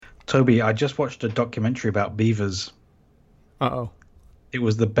Toby, I just watched a documentary about beavers. Uh-oh. It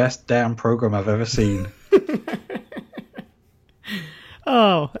was the best damn program I've ever seen.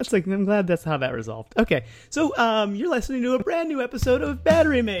 Oh, I'm glad that's how that resolved. Okay, so you're listening to a brand new episode of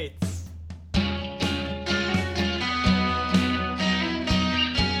Battery Mates.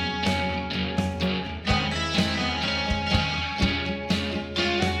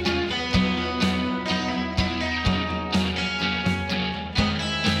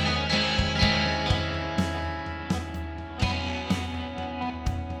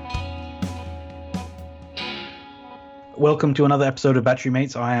 Welcome to another episode of Battery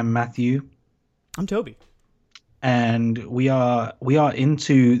Mates. I am Matthew. I'm Toby. And we are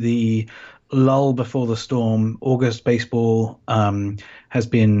into the lull before the storm. August baseball has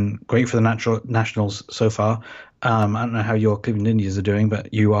been great for the Nationals so far. I don't know how your Cleveland Indians are doing,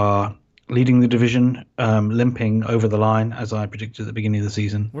 but you are leading the division, limping over the line, as I predicted at the beginning of the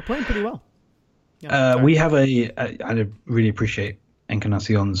season. We're playing pretty well. Yeah, we have I really appreciate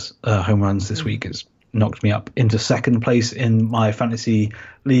Encarnacion's home runs this week. It's knocked me up into second place in my fantasy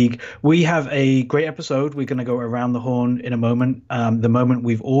league. We have a great episode. We're going to go around the horn in a moment. The moment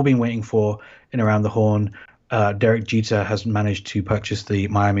we've all been waiting for in Around the Horn. Derek Jeter has managed to purchase the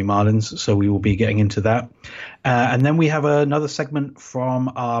Miami Marlins, so we will be getting into that. And then we have another segment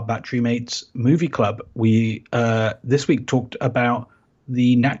from our Battery Mates movie club. We this week talked about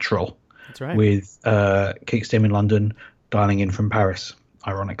The Natural. That's right. With Kate Stayman London dialing in from Paris,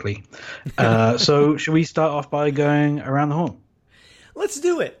 ironically. So should we start off by going around the horn? Let's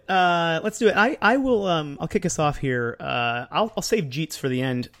do it. I will. I'll kick us off here. I'll save Jeets for the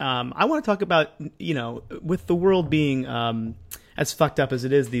end. I want to talk about, with the world being as fucked up as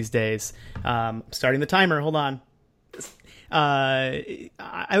it is these days. Starting the timer. Hold on. I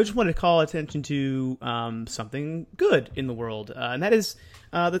just wanted to call attention to something good in the world, and that is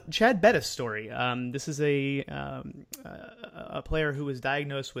the Chad Bettis story. This is a player who was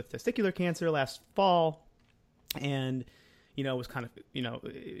diagnosed with testicular cancer last fall, and was kind of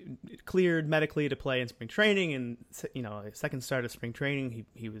cleared medically to play in spring training. And a second start of spring training,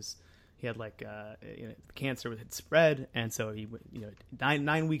 he had cancer had spread, and so he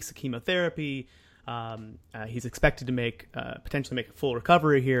 9 weeks of chemotherapy. He's expected to potentially make a full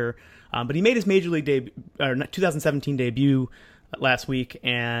recovery here, but he made his major league 2017 debut last week,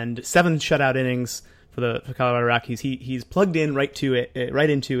 and 7 shutout innings for the Colorado Rockies. He's plugged in right into a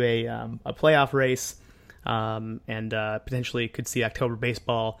playoff race, and potentially could see October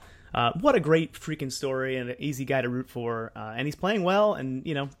baseball. What a great freaking story, and an easy guy to root for. And he's playing well, and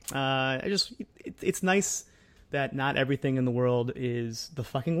it's nice that not everything in the world is the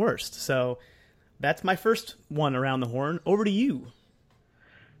fucking worst. So that's my first one around the horn. Over to you.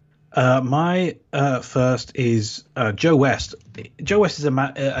 My first is Joe West. Joe West is an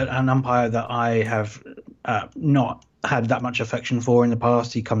umpire that I have not had that much affection for in the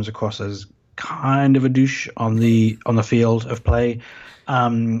past. He comes across as kind of a douche on the field of play.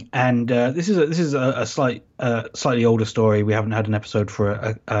 This is a slightly older story. We haven't had an episode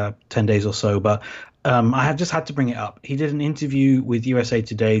for 10 days or so, but I have just had to bring it up. He did an interview with USA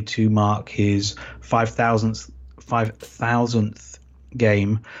Today to mark his 5,000th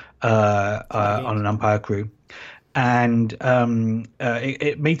game on an umpire crew. And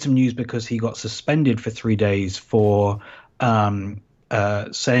it made some news because he got suspended for 3 days for saying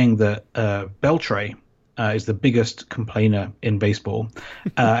that Beltre is the biggest complainer in baseball.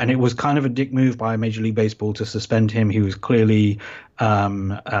 And it was kind of a dick move by Major League Baseball to suspend him. He was clearly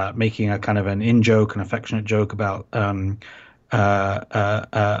making a kind of an in-joke, an affectionate joke about the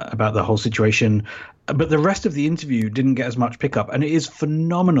whole situation. But the rest of the interview didn't get as much pickup, and it is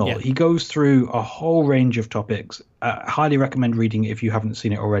phenomenal. Yeah. He goes through a whole range of topics. Highly recommend reading it if you haven't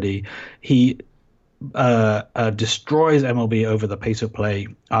seen it already. He destroys MLB over the pace of play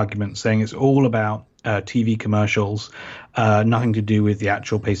argument, saying it's all about TV commercials, nothing to do with the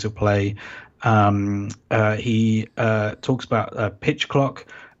actual pace of play. He talks about pitch clock.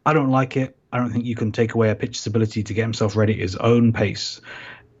 I don't like it. I don't think you can take away a pitcher's ability to get himself ready at his own pace.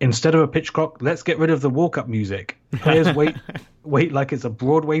 Instead of a pitch clock, let's get rid of the walk-up music. Players wait like it's a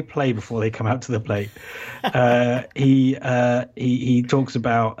Broadway play before they come out to the plate. He talks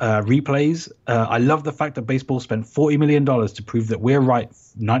about replays. I love the fact that baseball spent $40 million to prove that we're right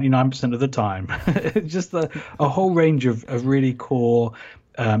 99% of the time. Just a whole range of really core,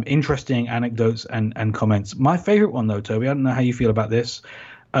 interesting anecdotes and comments. My favorite one, though, Toby, I don't know how you feel about this.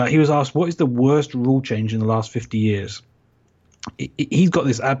 He was asked, what is the worst rule change in the last 50 years? He's got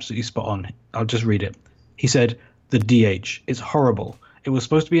this absolutely spot on. I'll just read it. He said, the DH. It's horrible. It was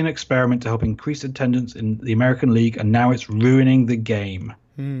supposed to be an experiment to help increase attendance in the American League, and now it's ruining the game.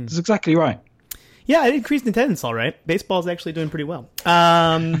 That's exactly right. Yeah, it increased attendance, all right. Baseball's actually doing pretty well.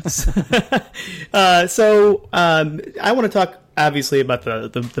 So I want to talk, obviously, about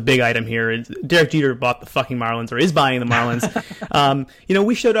the big item here. Derek Jeter bought the fucking Marlins, or is buying the Marlins.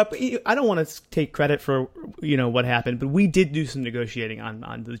 We showed up. I don't want to take credit for what happened, but we did do some negotiating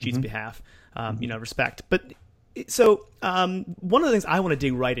on the Jeets' behalf. Respect. But so one of the things I want to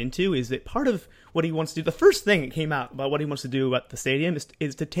dig right into is that part of what he wants to do, the first thing that came out about what he wants to do at the stadium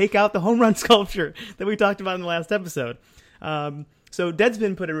is to take out the home run sculpture that we talked about in the last episode. So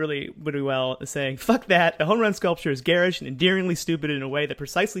Deadspin put it really, really well, saying, "Fuck that. The home run sculpture is garish and endearingly stupid in a way that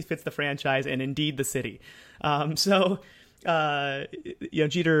precisely fits the franchise and indeed the city."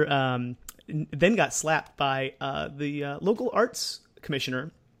 Jeter then got slapped by the local arts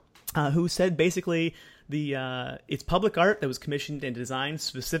commissioner, who said basically it's public art that was commissioned and designed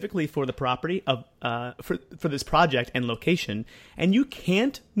specifically for the property of for this project and location, and you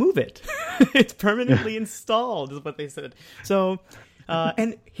can't move it. It's permanently installed, is what they said. So,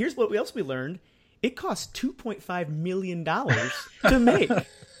 and here's what else we learned: it cost $2.5 million to make.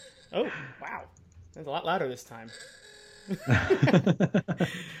 Oh wow, that's a lot louder this time.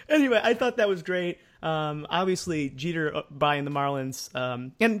 Anyway, I thought that was great. Obviously, Jeter buying the Marlins,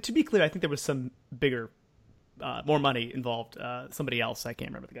 and to be clear, I think there was some bigger, more money involved. Somebody else, I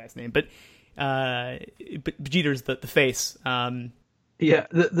can't remember the guy's name, but Jeter's the face. Yeah,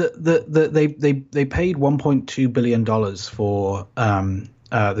 they paid $1.2 billion for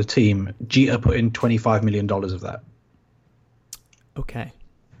the team. Jeter put in $25 million of that. Okay,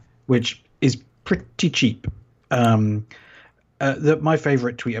 which is pretty cheap. My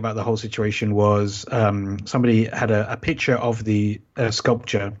favorite tweet about the whole situation was somebody had a picture of the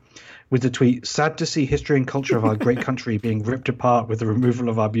sculpture with the tweet, "Sad to see history and culture of our great country being ripped apart with the removal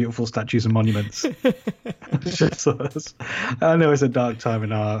of our beautiful statues and monuments." I know it's a dark time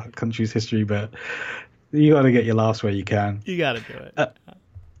in our country's history, but you got to get your laughs where you can. You got to do it.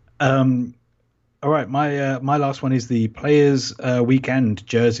 All right, my last one is the Players Weekend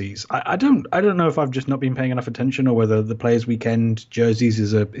jerseys. I don't know if I've just not been paying enough attention, or whether the Players Weekend jerseys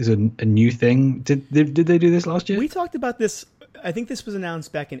is a new thing. Did they do this last year? We talked about this. I think this was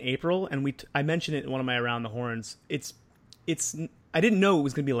announced back in April, and I mentioned it in one of my Around the Horns. It's I didn't know it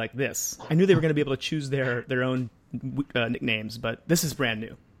was going to be like this. I knew they were going to be able to choose their own nicknames, but this is brand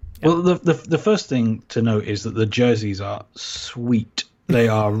new. Yeah. Well, the first thing to note is that the jerseys are sweet. They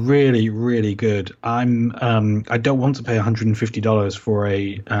are really, really good. I don't want to pay $150 for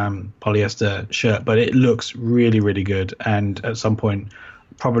a polyester shirt, but it looks really, really good. And at some point,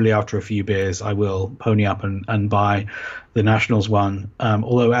 probably after a few beers, I will pony up and buy the Nationals one.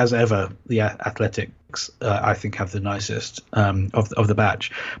 Although, as ever, the Athletics I think have the nicest of the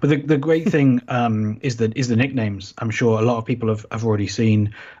batch. But the great thing is the nicknames. I'm sure a lot of people have already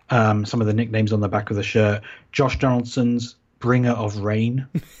seen some of the nicknames on the back of the shirt. Josh Donaldson's Bringer of Rain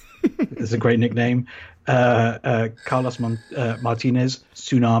is a great nickname. Carlos Martinez,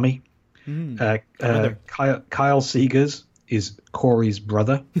 Tsunami. Kyle Seegers is Corey's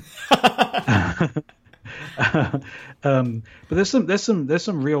brother. But there's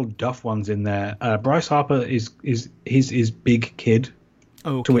some real duff ones in there. Bryce Harper is Big Kid.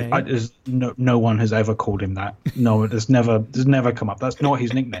 Okay. To which no one has ever called him that. No, there's never come up. That's not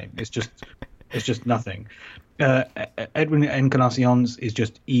his nickname. It's just nothing. Edwin Encarnacion's is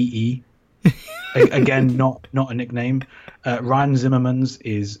just EE. Again, not a nickname. Ryan Zimmerman's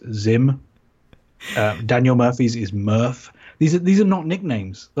is Zim. Daniel Murphy's is Murph. These are not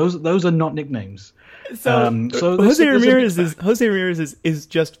nicknames. Those are not nicknames. So Jose Ramirez is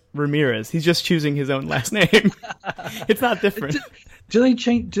just Ramirez. He's just choosing his own last name. It's not different. Do they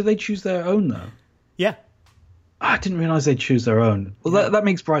choose their own though? Yeah. I didn't realize they choose their own. Well, that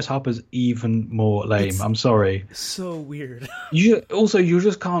makes Bryce Harper's even more lame. I'm sorry. So weird. You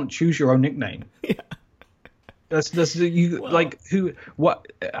just can't choose your own nickname. Yeah. That's you. Well, like who?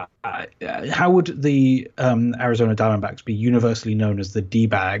 What? How would the Arizona Diamondbacks be universally known as the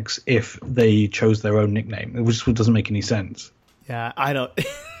D-bags if they chose their own nickname? It just doesn't make any sense. Yeah, I don't.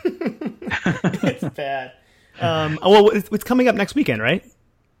 It's bad. Well, it's coming up next weekend, right?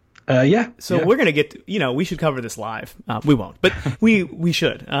 Yeah. So we're gonna get to, we should cover this live. We won't, but we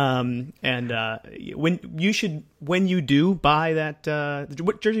should. And when you do buy that,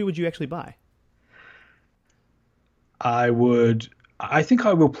 what jersey would you actually buy? I think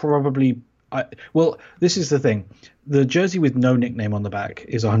I will probably. Well, this is the thing. The jersey with no nickname on the back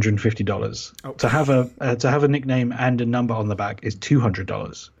is $150. Oh. To have a nickname and a number on the back is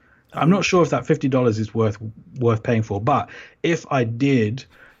 $200. I'm not sure if that $50 is worth paying for, but if I did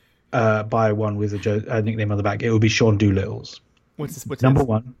buy one with a nickname on the back, it would be Sean Doolittle's. What's number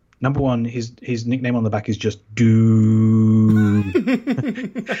one? Number one, his nickname on the back is just Dude.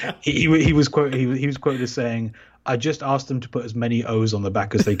 he was quoted as saying, "I just asked them to put as many O's on the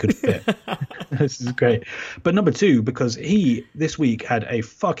back as they could fit." This is great. But number two, because he this week had a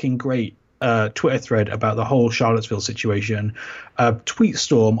fucking great Twitter thread about the whole Charlottesville situation, a tweet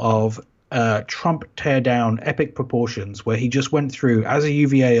storm of Trump tear down epic proportions, where he just went through as a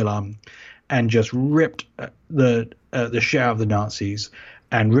UVA alum and just ripped the shit out of the Nazis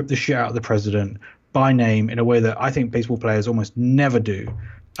and ripped the shit out of the president by name in a way that I think baseball players almost never do,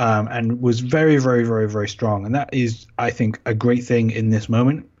 and was very, very, very, very strong. And that is, I think, a great thing in this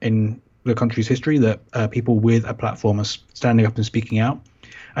moment in the country's history, that people with a platform are standing up and speaking out.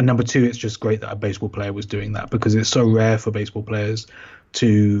 And number two, it's just great that a baseball player was doing that, because it's so rare for baseball players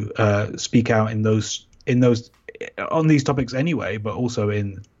to speak out in those on these topics anyway, but also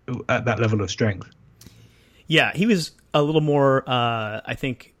at that level of strength. Yeah, he was a little more, I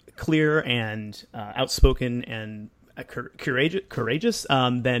think, clear and outspoken and courageous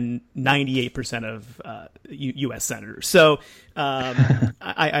than 98% of U.S. senators. So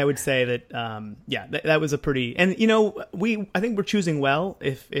I would say that, that was a pretty, and I think we're choosing well.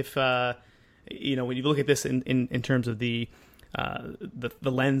 If when you look at this in terms of the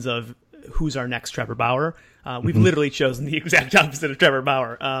lens of who's our next Trevor Bauer, we've literally chosen the exact opposite of Trevor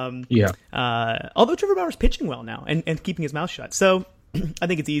Bauer. Although Trevor Bauer's pitching well now and keeping his mouth shut. So I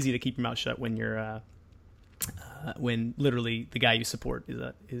think it's easy to keep your mouth shut when you're when literally the guy you support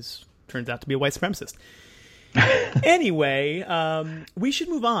turns out to be a white supremacist. Anyway, we should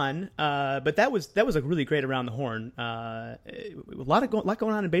move on. But that was a really great around the horn. A lot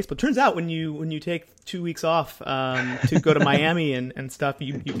going on in baseball. Turns out when you take 2 weeks off to go to Miami and stuff,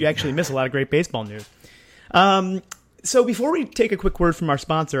 you actually miss a lot of great baseball news. So before we take a quick word from our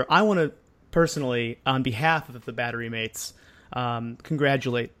sponsor, I want to personally, on behalf of the Battery Mates,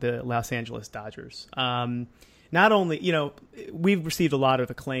 congratulate the Los Angeles Dodgers. Not only, we've received a lot of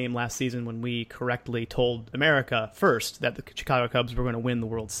acclaim last season when we correctly told America first that the Chicago Cubs were going to win the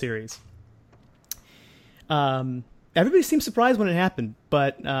World Series. Everybody seemed surprised when it happened,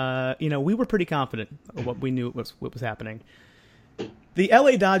 but, we were pretty confident of what we knew what was happening. The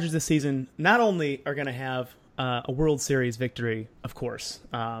LA Dodgers this season not only are going to have a World Series victory, of course,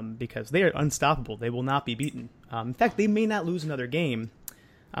 because they are unstoppable. They will not be beaten. In fact, they may not lose another game.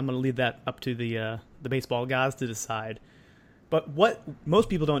 I'm going to leave that up to the baseball gods to decide. But what most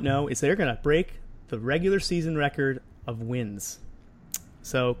people don't know is they're going to break the regular season record of wins.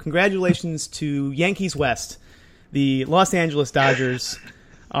 So congratulations to Yankees West, the Los Angeles Dodgers.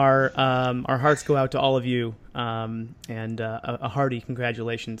 Our hearts go out to all of you, and a hearty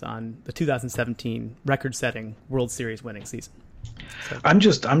congratulations on the 2017 record-setting World Series winning season. So. I'm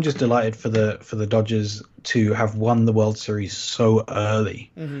just delighted for the Dodgers to have won the World Series so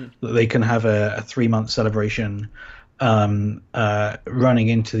early that they can have a 3-month celebration running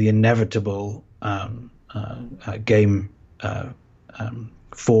into the inevitable game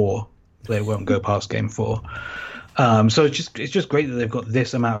 4. They won't go past game 4. So it's just great that they've got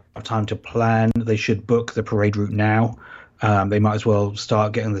this amount of time to plan. They should book the parade route now. They might as well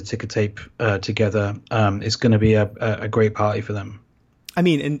start getting the ticker tape together. It's going to be a great party for them. I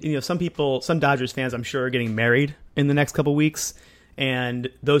mean, and some Dodgers fans, I'm sure, are getting married in the next couple of weeks, and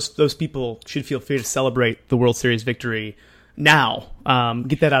those people should feel free to celebrate the World Series victory now.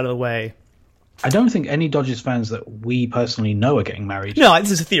 Get that out of the way. I don't think any Dodgers fans that we personally know are getting married. No,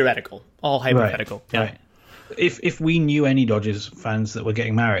 this is theoretical, all hypothetical. Right. Yeah. Right. If we knew any Dodgers fans that were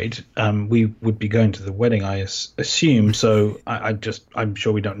getting married, we would be going to the wedding, I assume. So I'm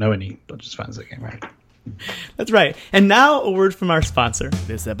sure we don't know any Dodgers fans that get married. That's right. And now a word from our sponsor.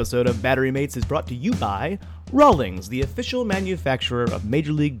 This episode of Battery Mates is brought to you by Rawlings, the official manufacturer of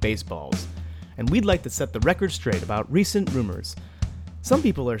Major League Baseballs. And we'd like to set the record straight about recent rumors. Some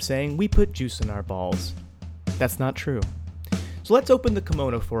people are saying we put juice in our balls. That's not true. So let's open the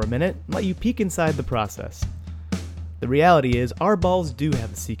kimono for a minute and let you peek inside the process. The reality is our balls do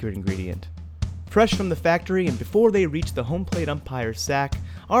have a secret ingredient. Fresh from the factory and before they reach the home plate umpire's sack,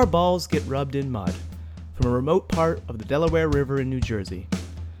 our balls get rubbed in mud from a remote part of the Delaware River in New Jersey.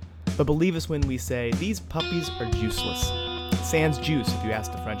 But believe us when we say these puppies are juiceless. Sans juice, if you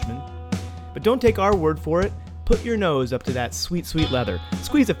ask the Frenchman. But don't take our word for it. Put your nose up to that sweet, sweet leather.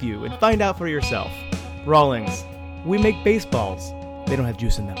 Squeeze a few and find out for yourself. Rawlings. We make baseballs. They don't have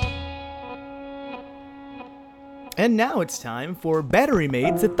juice in them. And now it's time for Battery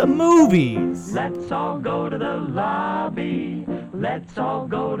Mates at the Movies. Let's all go to the lobby. Let's all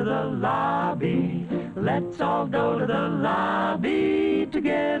go to the lobby. Let's all go to the lobby to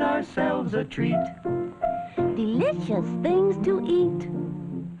get ourselves a treat. Delicious things to eat.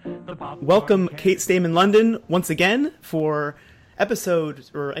 Welcome, Kate Stayman London, once again for episode,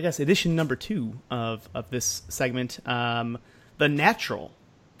 or I guess edition number 2 of this segment, The Natural.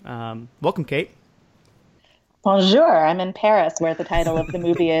 Welcome, Kate. Bonjour, I'm in Paris, where the title of the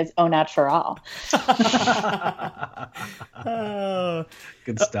movie is Au Natural.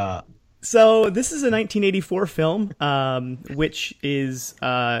 Good start. So this is a 1984 film, which is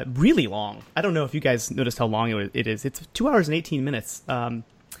really long. I don't know if you guys noticed how long it is. It's 2 hours and 18 minutes. I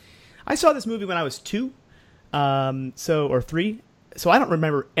saw this movie when I was 2, or 3. So I don't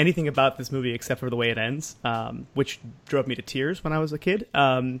remember anything about this movie except for the way it ends, which drove me to tears when I was a kid.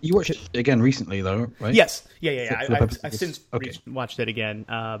 You watched it again recently, though, right? Yes. Yeah. I've since watched it again.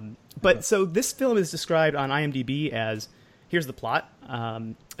 So this film is described on IMDb as, here's the plot.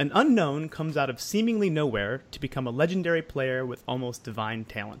 An unknown comes out of seemingly nowhere to become a legendary player with almost divine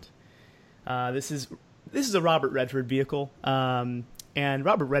talent. This is a Robert Redford vehicle. And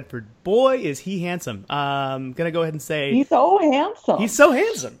Robert Redford, boy, is he handsome. I'm going to go ahead and say... He's so handsome. He's so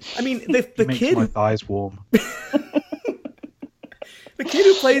handsome. I mean, the makes kid... my thighs warm. The kid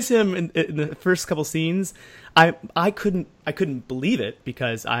who plays him in the first couple scenes, I couldn't believe it,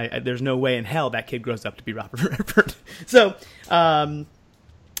 because there's no way in hell that kid grows up to be Robert Redford. So,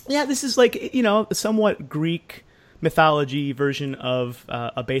 this is like, a somewhat Greek mythology version of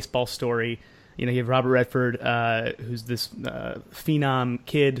a baseball story. You have Robert Redford, who's this phenom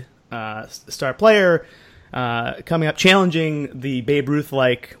kid, star player, coming up, challenging the Babe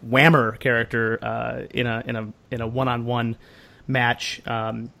Ruth-like Whammer character in a one-on-one match.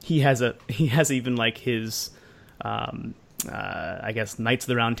 He has even like his, I guess, Knights of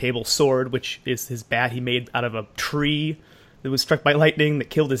the Round Table sword, which is his bat he made out of a tree that was struck by lightning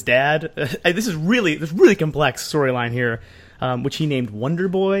that killed his dad. This really complex storyline here. Which he named Wonder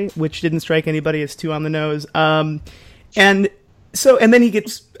Boy, which didn't strike anybody as too on the nose. And then he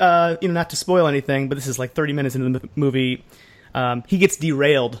gets, not to spoil anything, but this is like 30 minutes into the movie, he gets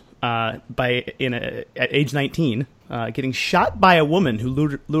derailed at age 19, getting shot by a woman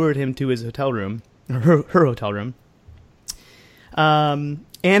who lured him to his hotel room, her hotel room, and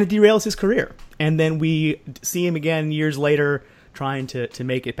it derails his career. And then we see him again years later, trying to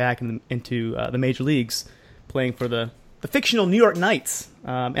make it back into the major leagues, playing for the fictional New York Knights.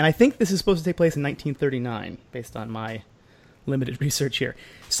 And I think this is supposed to take place in 1939, based on my limited research here.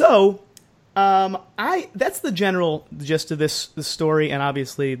 So, that's the general gist of this story, and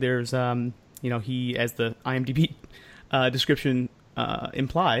obviously there's, he, as the IMDb description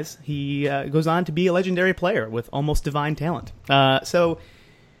implies, he goes on to be a legendary player with almost divine talent. So,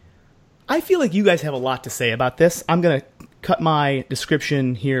 I feel like you guys have a lot to say about this. I'm going to cut my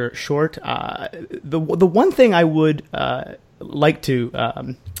description here short. The one thing I would like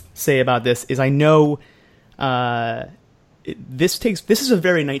to say about this is I know this is a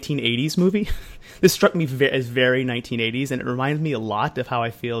very 1980s movie. This struck me as very 1980s, and it reminds me a lot of how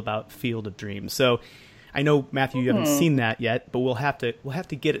I feel about Field of Dreams. So I know, Matthew, you haven't seen that yet, but we'll have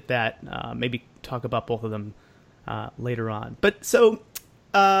to get at that. Maybe talk about both of them later on. But so.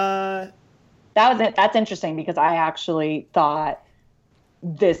 That's interesting, because I actually thought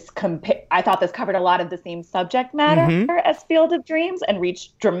this covered a lot of the same subject matter as Field of Dreams and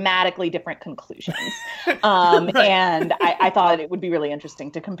reached dramatically different conclusions. Right. And I thought it would be really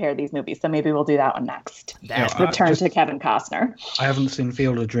interesting to compare these movies. So maybe we'll do that one next. Return to Kevin Costner. I haven't seen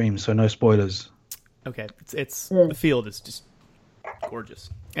Field of Dreams, so no spoilers. Okay, it's the field is just gorgeous.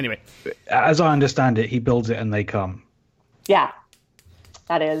 Anyway, as I understand it, he builds it and they come. Yeah.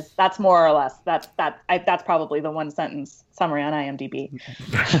 That's more or less that's probably the one sentence summary on IMDb.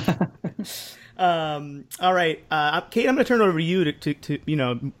 All right, Kate, I'm going to turn it over to you to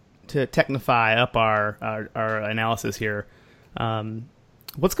technify up our analysis here.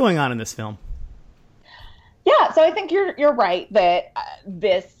 What's going on in this film? Yeah, so I think you're right that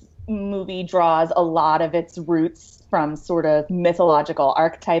this movie draws a lot of its roots from sort of mythological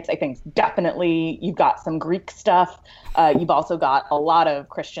archetypes. I think definitely you've got some Greek stuff. You've also got a lot of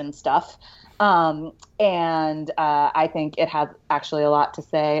Christian stuff. And I think it has actually a lot to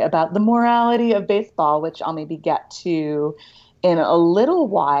say about the morality of baseball, which I'll maybe get to in a little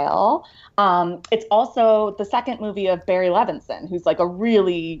while. It's also the second movie of Barry Levinson, who's like a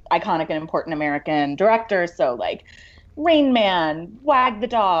really iconic and important American director. So like Rain Man, Wag the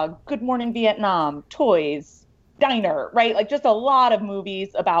Dog, Good Morning Vietnam, Toys, Diner, right? Like just a lot of movies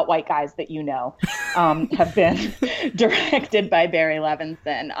about white guys that have been directed by Barry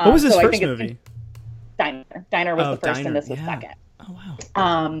Levinson. What was his first movie? Diner. Diner was the first, and this was second. Oh,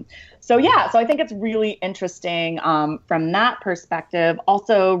 wow. So yeah, so I think it's really interesting from that perspective.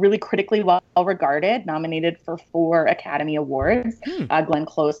 Also, really critically well regarded, nominated for 4 Academy Awards. Glenn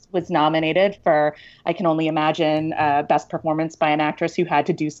Close was nominated for, I can only imagine, best performance by an actress who had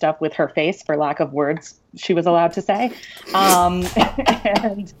to do stuff with her face for lack of words she was allowed to say. But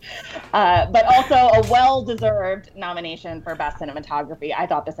also a well-deserved nomination for best cinematography. I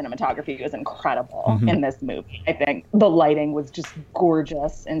thought the cinematography was incredible in this movie. I think the lighting was just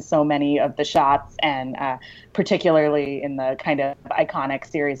gorgeous in so many of the shots, and particularly in the kind of iconic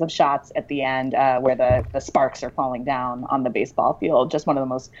series of shots at the end where the sparks are falling down on the baseball field. Just one of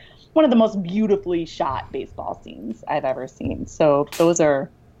the most beautifully shot baseball scenes I've ever seen. So those are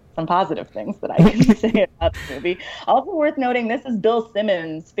some positive things that I can say about the movie. Also worth noting, this is Bill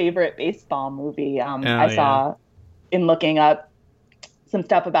Simmons' favorite baseball movie. I saw in looking up some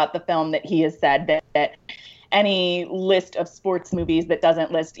stuff about the film that he has said that any list of sports movies that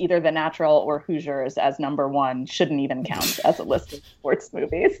doesn't list either The Natural or Hoosiers as number 1 shouldn't even count as a list of sports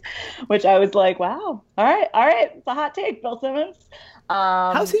movies, which I was like, wow, all right. It's a hot take, Bill Simmons.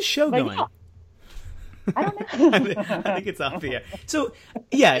 How's his show going? Yeah. I don't know. I think it's off the air. So,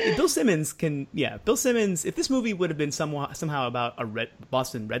 yeah, Bill Simmons, if this movie would have been somehow about a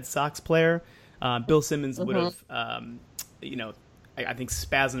Boston Red Sox player, Bill Simmons would have, I think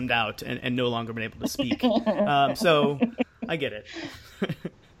spasmed out and no longer been able to speak. So, I get it.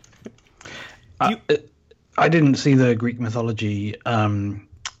 I didn't see the Greek mythology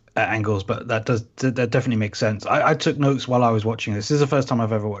angles, but that definitely makes sense. I took notes while I was watching this. This is the first time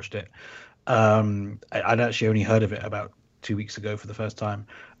I've ever watched it. I'd actually only heard of it about 2 weeks ago for the first time.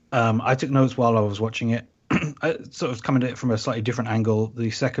 I took notes while I was watching it. I sort of coming at it from a slightly different angle.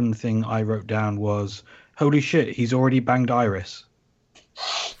 The second thing I wrote down was, holy shit, he's already banged Iris.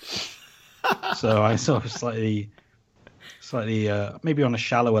 So I sort of slightly maybe on a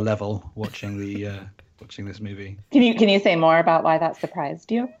shallower level watching this movie. Can you say more about why that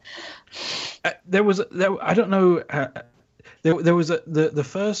surprised you? There was the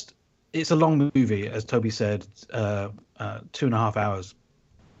first. It's a long movie, as Toby said, 2.5 hours.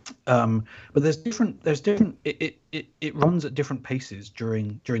 But there's different. It runs at different paces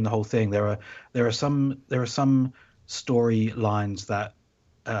during the whole thing. There are some storylines that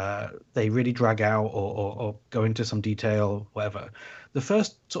they really drag out or go into some detail, whatever. The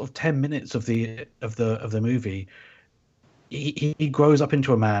first sort of 10 minutes of the movie, he grows up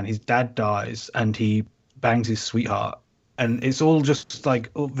into a man. His dad dies, and he bangs his sweetheart. And it's all just like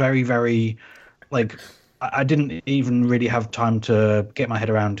very, very, like, I didn't even really have time to get my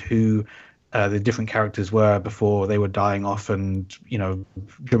head around who the different characters were before they were dying off, and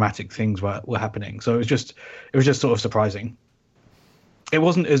dramatic things were happening. So it was just sort of surprising. It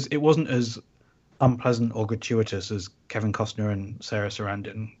wasn't as unpleasant or gratuitous as Kevin Costner and Sarah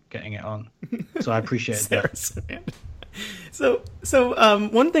Sarandon getting it on. So I appreciate that. So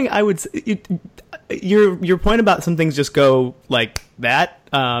one thing I would say, your point about some things just go like that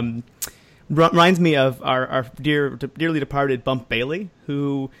reminds me of our dearly departed Bump Bailey,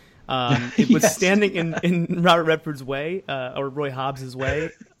 who was standing in Robert Redford's way, or Roy Hobbs's way,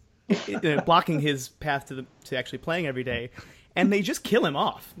 blocking his path to actually playing every day, and they just kill him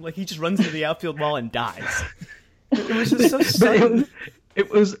off. Like, he just runs into the outfield wall and dies. It was just so sudden. It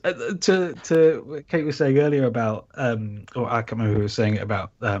was to what Kate was saying earlier about, or I can't remember who was saying it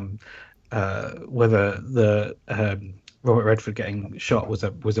about, whether the Robert Redford getting shot was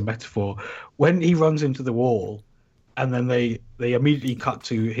a metaphor. When he runs into the wall, and then they immediately cut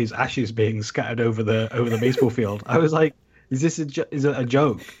to his ashes being scattered over the baseball field, I was like, is this is it a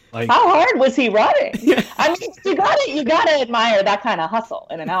joke? Like, how hard was he running? I mean, you gotta admire that kind of hustle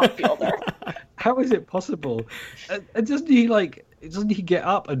in an outfielder. How is it possible? Doesn't he get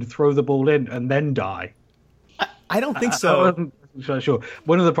up and throw the ball in and then die? I don't think so. I wasn't sure.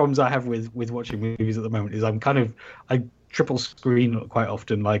 One of the problems I have with watching movies at the moment is I triple screen quite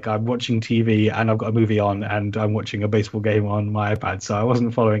often. Like, I'm watching TV and I've got a movie on and I'm watching a baseball game on my iPad, so I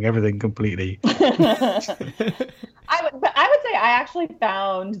wasn't following everything completely. I would say I actually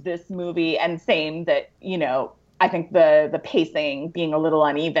found this movie, and same that, I think the pacing being a little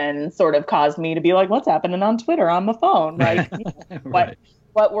uneven sort of caused me to be like, what's happening on Twitter on my phone? Like, right.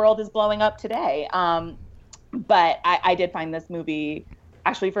 what world is blowing up today? But I did find this movie,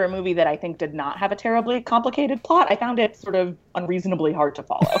 actually, for a movie that I think did not have a terribly complicated plot, I found it sort of unreasonably hard to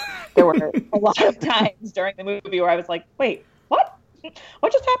follow. There were a lot of times during the movie where I was like, wait, what?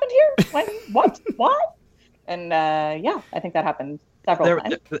 What just happened here? Like, what? And I think that happened several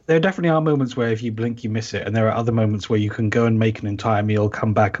times. There definitely are moments where if you blink, you miss it. And there are other moments where you can go and make an entire meal,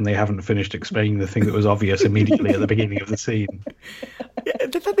 come back, and they haven't finished explaining the thing that was obvious immediately at the beginning of the scene. I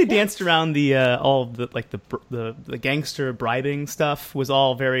thought they danced around the all of the like the gangster bribing stuff was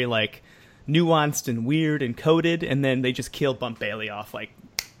all very like nuanced and weird and coded, and then they just killed Bump Bailey off like.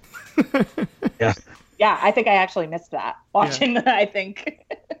 Yeah. Yeah, I think I actually missed that watching that. I think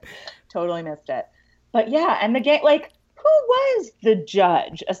totally missed it. But yeah, and the game, like, who was the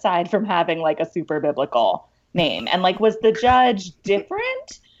judge aside from having like a super biblical name? And like, was the judge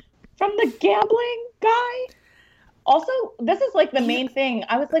different from the gambling guy? Also, this is like the main thing.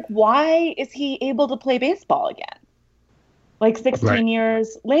 I was like, why is he able to play baseball again? Like 16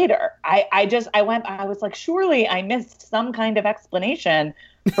 years later. I was like, surely I missed some kind of explanation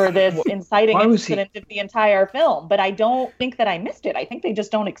for this inciting incident of the entire film, but I don't think that I missed it. I think they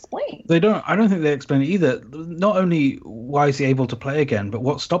just don't explain. I don't think they explain it either. Not only why is he able to play again, but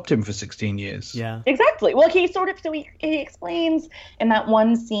what stopped him for 16 years? Yeah. Exactly. Well, he explains in that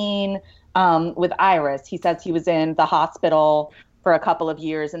one scene with Iris. He says he was in the hospital for a couple of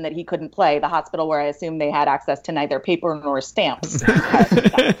years and that he couldn't play. The hospital where I assume they had access to neither paper nor stamps.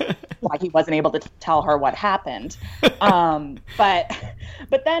 That's why he wasn't able to tell her what happened.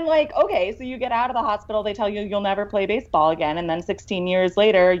 But then, like, okay, so you get out of the hospital, they tell you you'll never play baseball again, and then 16 years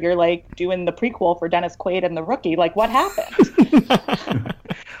later, you're like doing the prequel for Dennis Quaid and The Rookie. Like, what happened?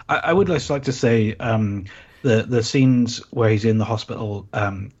 I would just like to say the scenes where he's in the hospital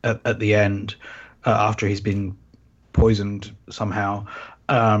at the end after he's been poisoned somehow.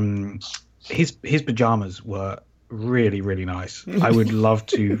 His pajamas were really, really nice. I would love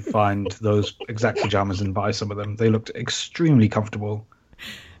to find those exact pajamas and buy some of them. They looked extremely comfortable.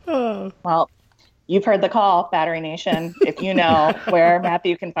 Well, you've heard the call, Battery Nation. If you know where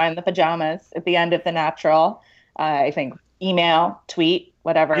Matthew can find the pajamas at the end of The Natural, I think email, tweet,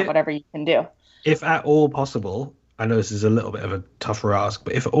 whatever you can do. If at all possible, I know this is a little bit of a tougher ask,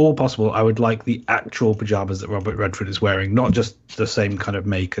 but if at all possible, I would like the actual pajamas that Robert Redford is wearing, not just the same kind of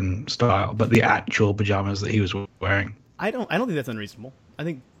make and style, but the actual pajamas that he was wearing. I don't think that's unreasonable. I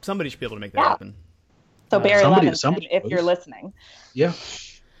think somebody should be able to make that happen. So Barry Levinson, if you're listening. Yeah.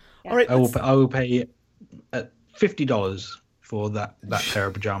 All right. I will pay $50 for that pair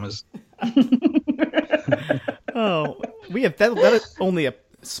of pajamas. Oh, we have that is only a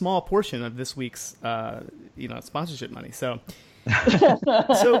small portion of this week's sponsorship money. So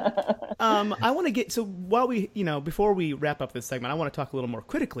I want to get while we before we wrap up this segment, I want to talk a little more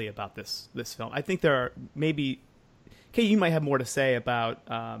critically about this film. I think there are maybe Kate, you might have more to say about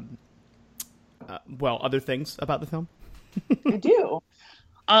other things about the film. I do.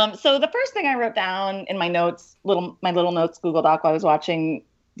 So the first thing I wrote down in my notes, my little notes Google Doc while I was watching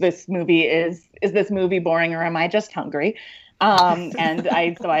this movie is this movie boring or am I just hungry? And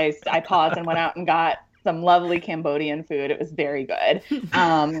I paused and went out and got some lovely Cambodian food. It was very good.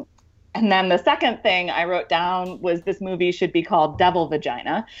 And then the second thing I wrote down was this movie should be called Devil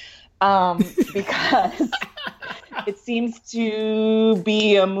Vagina, because it seems to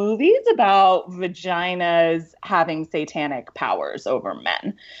be a movie about vaginas having satanic powers over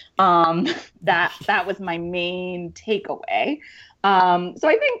men. That was my main takeaway. So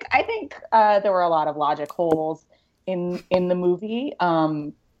I think there were a lot of logic holes in the movie,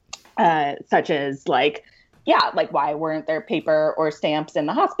 such as like why weren't there paper or stamps in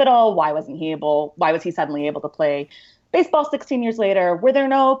the hospital? Why was he suddenly able to play baseball 16 years later? Were there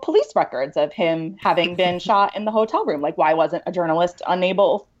no police records of him having been shot in the hotel room? Like, why wasn't a journalist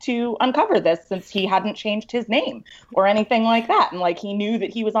unable to uncover this since he hadn't changed his name or anything like that? And like, he knew that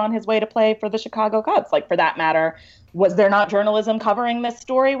he was on his way to play for the Chicago Cubs. Like, for that matter, was there not journalism covering this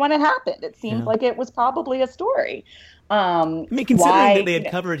story when it happened? It seemed like it was probably a story. I mean, considering that they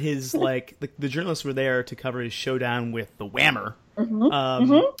had covered his, the journalists were there to cover his showdown with the Whammer.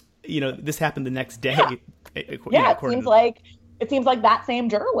 This happened the next day. Yeah, it seems like that same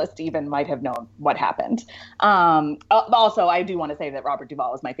journalist even might have known what happened. Also, I do want to say that Robert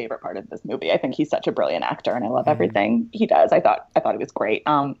Duvall is my favorite part of this movie. I think he's such a brilliant actor, and I love everything he does. I thought he was great.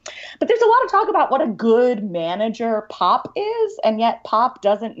 But there's a lot of talk about what a good manager Pop is, and yet Pop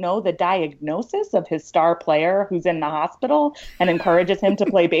doesn't know the diagnosis of his star player who's in the hospital and encourages him to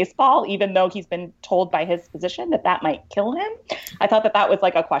play baseball, even though he's been told by his physician that might kill him. I thought that was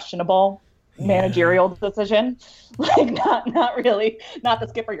like a questionable managerial decision, like not really, not the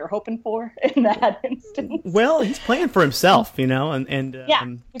skipper you're hoping for in that instance. Well, he's playing for himself,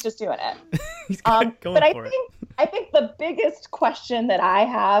 and he's just doing it. He's going but for it. I think the biggest question that I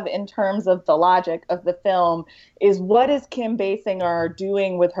have in terms of the logic of the film is, what is Kim Basinger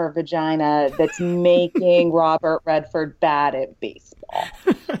doing with her vagina that's making Robert Redford bad at baseball?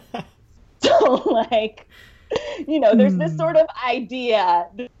 So There's this sort of idea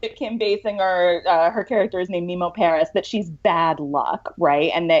that Kim Basinger, her character is named Nemo Paris, that she's bad luck,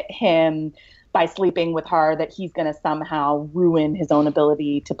 right? And that him, by sleeping with her, that he's going to somehow ruin his own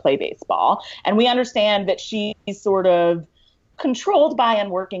ability to play baseball. And we understand that she's sort of controlled by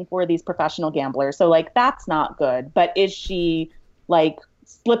and working for these professional gamblers. So, like, that's not good. But is she, like,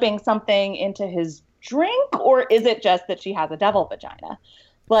 slipping something into his drink, or is it just that she has a devil vagina?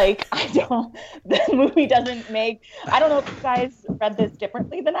 Like, the movie doesn't make, I don't know if you guys read this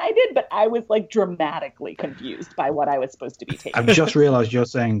differently than I did, but I was, like, dramatically confused by what I was supposed to be taking. I've just realized you're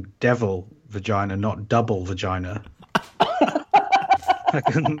saying devil vagina, not double vagina. I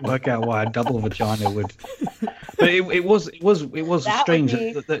couldn't work out why a double vagina would. But it was strange.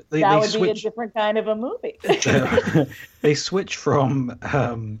 That would be a different kind of a movie. They switch from,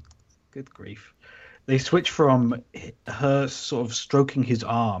 good grief. They switch from her sort of stroking his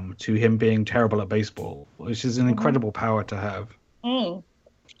arm to him being terrible at baseball, which is an incredible power to have.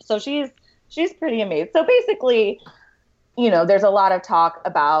 So she's pretty amazing. So basically, there's a lot of talk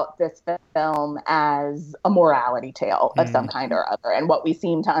about this film as a morality tale of some kind or other. And what we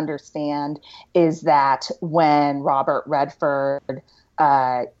seem to understand is that when Robert Redford,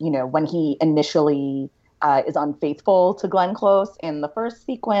 when he initially is unfaithful to Glenn Close in the first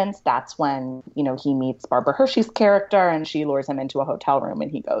sequence, that's when, he meets Barbara Hershey's character and she lures him into a hotel room and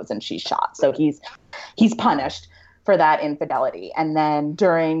he goes and she's shot. So he's punished for that infidelity. And then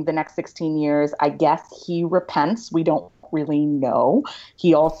during the next 16 years, I guess he repents. We don't really know.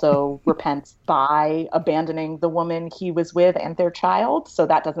 He also repents by abandoning the woman he was with and their child. So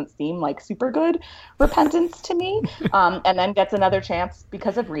that doesn't seem like super good repentance to me. And then gets another chance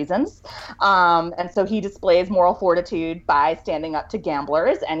because of reasons. And so he displays moral fortitude by standing up to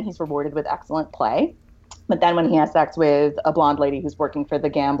gamblers, and he's rewarded with excellent play. But then when he has sex with a blonde lady who's working for the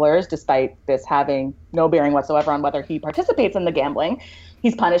gamblers, despite this having no bearing whatsoever on whether he participates in the gambling,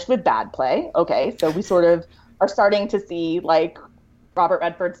 he's punished with bad play. Okay, so we sort of are starting to see, like, Robert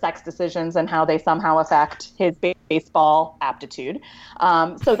Redford's sex decisions and how they somehow affect his baseball aptitude.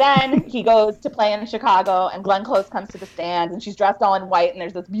 So then he goes to play in Chicago, and Glenn Close comes to the stand, and she's dressed all in white, and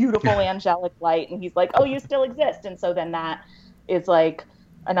there's this beautiful angelic light, and he's like, oh, you still exist. And so then that is, like,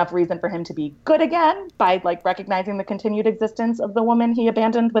 enough reason for him to be good again by, like, recognizing the continued existence of the woman he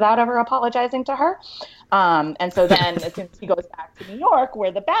abandoned without ever apologizing to her. And so then as soon as he goes back to New York,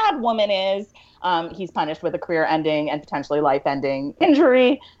 where the bad woman is, he's punished with a career-ending and potentially life-ending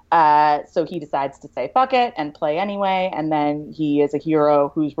injury. So he decides to say fuck it and play anyway. And then he is a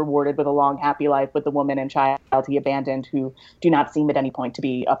hero who's rewarded with a long, happy life with the woman and child he abandoned, who do not seem at any point to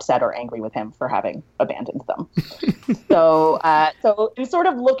be upset or angry with him for having abandoned them. So in sort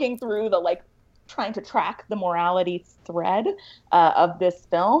of looking through the, like, trying to track the morality thread of this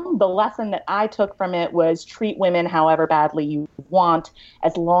film, the lesson that I took from it was treat women however badly you want,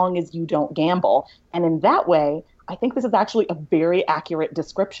 as long as you don't gamble. And in that way, I think this is actually a very accurate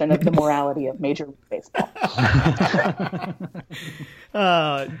description of the morality of Major League Baseball.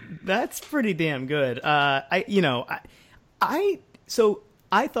 That's pretty damn good. I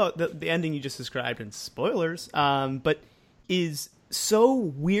thought that the ending you just described, and spoilers, but is so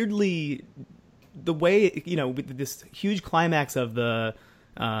weirdly, the way, with this huge climax of the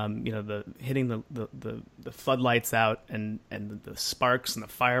hitting the floodlights out and the sparks and the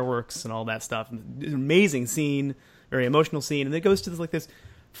fireworks and all that stuff, and an amazing scene, very emotional scene, and it goes to this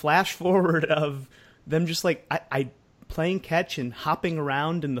flash forward of them just like I playing catch and hopping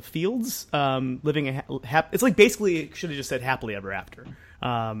around in the fields, living it's like, basically it should have just said happily ever after,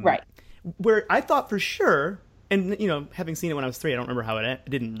 right? Where I thought for sure, and having seen it when I was 3, I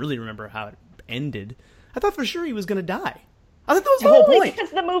didn't really remember how it ended. I thought for sure he was going to die. I thought that was the whole point.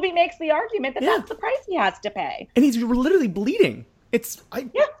 Because the movie makes the argument that that's the price he has to pay. And he's literally bleeding. I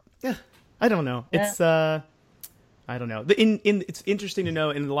don't know. It's I don't know. It's interesting to know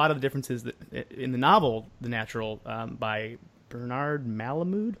in a lot of the differences that in the novel, The Natural, by Bernard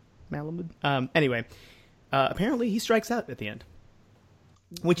Malamud. Anyway, apparently he strikes out at the end,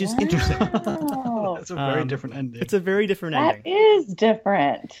 which is interesting. That's a very different ending. It's a very different ending. That is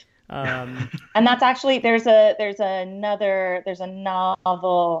different. And that's actually there's a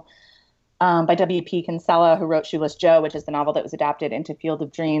novel by W.P. Kinsella, who wrote Shoeless Joe, which is the novel that was adapted into Field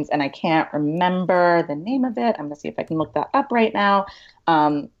of Dreams, and I can't remember the name of it. I'm gonna see if I can look that up right now.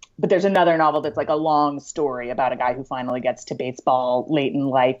 But there's another novel that's like a long story about a guy who finally gets to baseball late in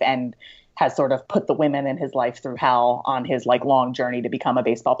life and has sort of put the women in his life through hell on his, like, long journey to become a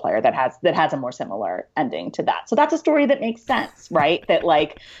baseball player that has a more similar ending to that. So that's a story that makes sense, right? That,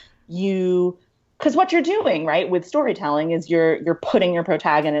 like, you because what you're doing, right, with storytelling is you're putting your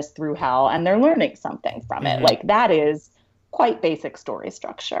protagonist through hell and they're learning something from it. Like, that is quite basic story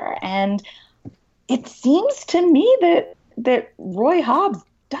structure. And it seems to me that Roy Hobbs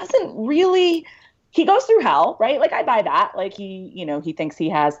doesn't really, he goes through hell, right? Like, I buy that. Like, he thinks he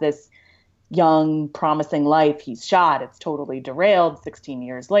has this young, promising life. He's shot. It's totally derailed 16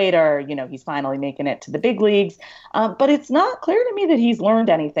 years later. He's finally making it to the big leagues. But it's not clear to me that he's learned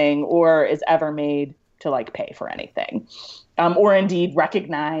anything or is ever made to, like, pay for anything, or indeed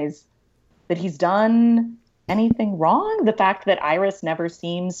recognize that he's done anything wrong. The fact that Iris never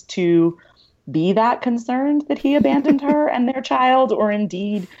seems to be that concerned that he abandoned her and their child, or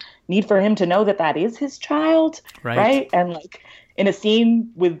indeed need for him to know that that is his child, right? And, like, in a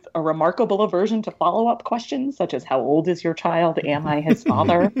scene with a remarkable aversion to follow-up questions, such as, how old is your child? Am I his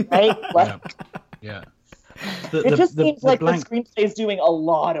father? Right? Like, yeah. It just seems like the screenplay is doing a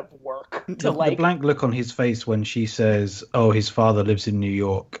lot of work to, the blank look on his face when she says, "Oh, his father lives in New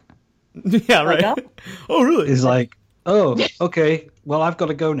York." Yeah, right. Oh, really? Is like, oh, okay. Well, I've got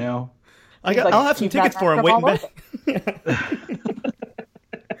to go now. I'll have some tickets for him waiting back.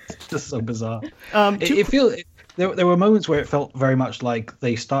 It's just so bizarre. It feels there were moments where it felt very much like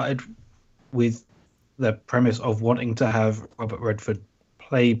they started with the premise of wanting to have Robert Redford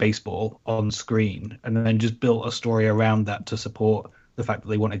play baseball on screen, and then just built a story around that to support the fact that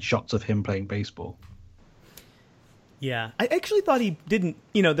they wanted shots of him playing baseball. Yeah, I actually thought he didn't.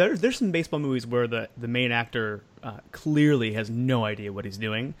 There's some baseball movies where the main actor clearly has no idea what he's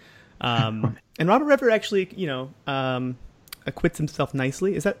doing, and Robert Redford actually, acquits himself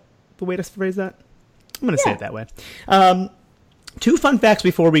nicely. Is that the way to phrase that? I'm going to say it that way. 2 fun facts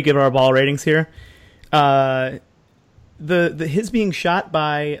before we give our ball ratings here. His being shot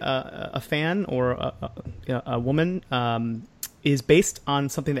by a fan or a woman is based on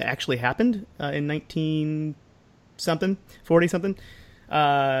something that actually happened in 40-something.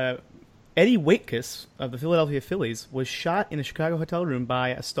 Eddie Waitkus of the Philadelphia Phillies was shot in a Chicago hotel room by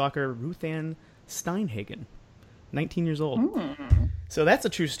a stalker, Ruth Ann Steinhagen, 19 years old. So that's a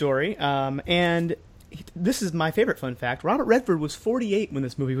true story. And this is my favorite fun fact. Robert Redford was 48 when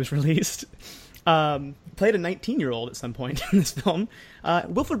this movie was released. Played a 19-year-old at some point in this film.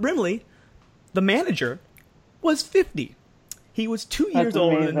 Wilford Brimley, the manager, was 50. He was 2 years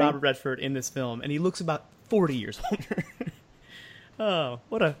older than Robert Redford in this film, and he looks about 40 years older. Oh,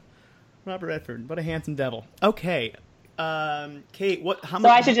 what a Robert Redford! What a handsome devil. Okay, Kate, how much? So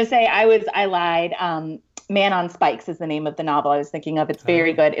I should just say I lied. Man on Spikes is the name of the novel I was thinking of. It's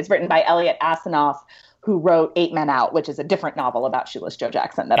very good. It's written by Elliot Asanoff, who wrote 8 Men Out, which is a different novel about Shoeless Joe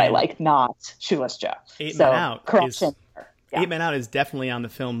Jackson that I like, not Shoeless Joe. 8 Men Out. Correction. 8 Men Out is definitely on the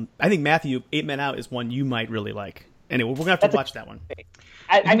film. I think, Matthew, 8 Men Out is one you might really like. Anyway, we're going to have to watch that one.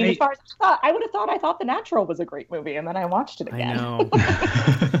 I mean, as far as I would have thought, I thought The Natural was a great movie, and then I watched it again. I know.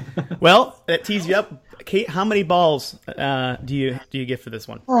 Well, that tees you up. Kate, how many balls do you give for this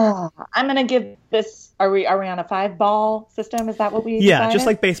one? I'm going to give this. Are we on a 5-ball system? Is that what we? Yeah, decided? Just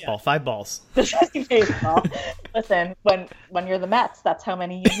like baseball, 5 balls. Just like baseball. Listen, when you're the Mets, that's how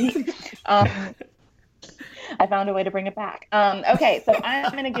many you need. I found a way to bring it back. Okay, so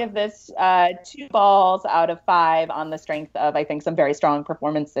I'm going to give this 2 balls out of 5 on the strength of, I think, some very strong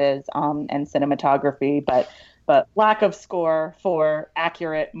performances and cinematography, but lack of score for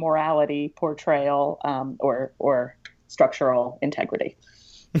accurate morality portrayal or structural integrity.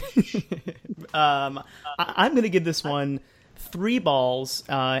 I'm going to give this one 3 balls,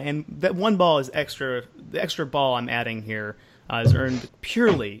 and that 1 ball is extra. The extra ball I'm adding here is earned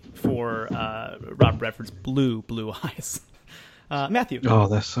purely for Robert Redford's blue eyes. Matthew. Oh,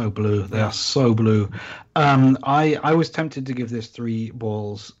 they're so blue. They are so blue. I was tempted to give this 3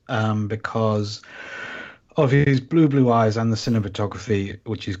 balls because of his blue eyes and the cinematography,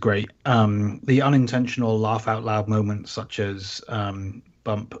 which is great. The unintentional laugh out loud moments, such as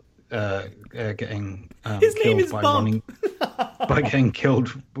Bump getting his name killed is by Bump. by getting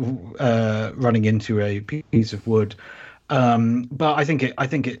killed running into a piece of wood. But I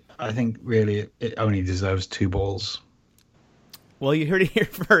think really it only deserves 2 balls. Well, you heard it here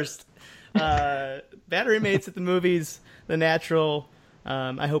first. Battery Mates at the movies, The Natural.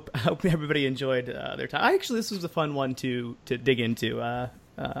 I hope everybody enjoyed their time. This was a fun one to dig into.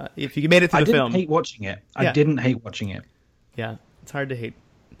 If you made it to the film, I didn't hate watching it. I didn't hate watching it. Yeah, it's hard to hate.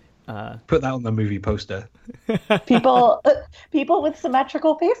 Put that on the movie poster. People with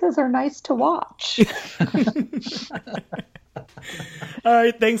symmetrical faces are nice to watch. All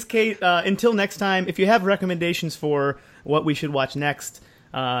right, thanks, Kate. Until next time, if you have recommendations for what we should watch next,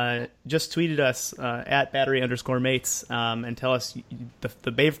 just tweeted us at @battery_mates and tell us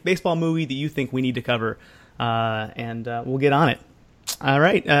the baseball movie that you think we need to cover, and we'll get on it. All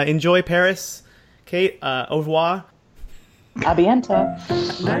right. Enjoy Paris. Kate, au revoir. A bientôt.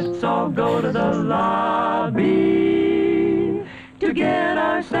 Let's all go to the lobby to get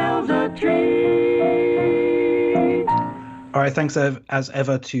ourselves a treat. All right, thanks as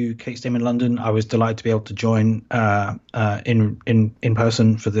ever to Kate Stayman London. I was delighted to be able to join in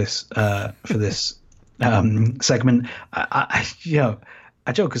person for this segment. I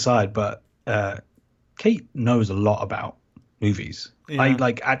joke aside, but Kate knows a lot about movies. Yeah. I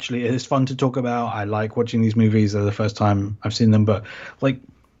like, actually, it's fun to talk about. I like watching these movies. They're the first time I've seen them, but like,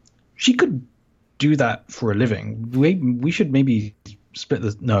 she could do that for a living. We should maybe split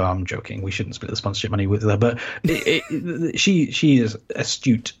the. No, I'm joking. We shouldn't split the sponsorship money with her. But she is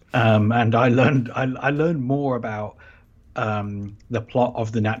astute, and I learned more about the plot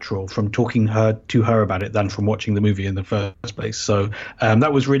of The Natural from talking to her about it than from watching the movie in the first place. So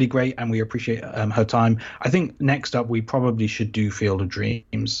that was really great, and we appreciate her time. I think next up we probably should do Field of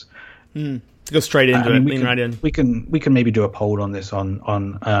Dreams. To go straight into it, lean right in. We can maybe do a poll on this on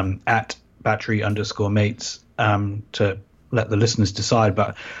at @battery_mates to let the listeners decide.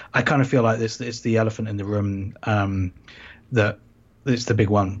 But I kind of feel like it's the elephant in the room, that it's the big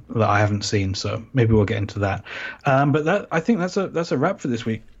one that I haven't seen. So maybe we'll get into that. But I think that's a wrap for this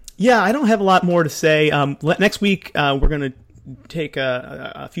week. Yeah, I don't have a lot more to say. Next week we're going to take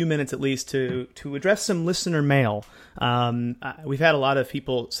a few minutes at least to address some listener mail. We've had a lot of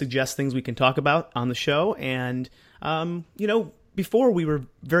people suggest things we can talk about on the show, and before we were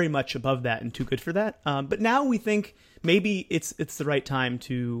very much above that and too good for that, but now we think maybe it's the right time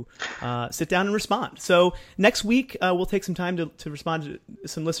to sit down and respond. So next week we'll take some time to respond to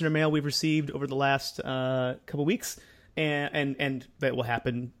some listener mail we've received over the last couple weeks, and that will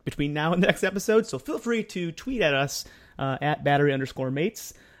happen between now and the next episode. So feel free to tweet at us at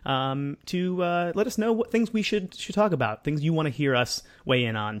 @battery_mates to let us know what things we should talk about, things you want to hear us weigh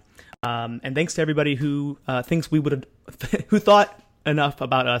in on. And thanks to everybody who thinks we would have, who thought enough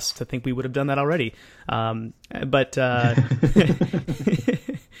about us to think we would have done that already. And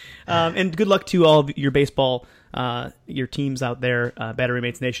good luck to all of your baseball, your teams out there, Battery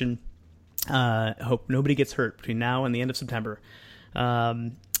Mates Nation. Hope nobody gets hurt between now and the end of September.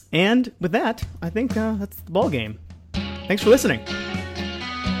 And with that, I think that's the ball game. Thanks for listening.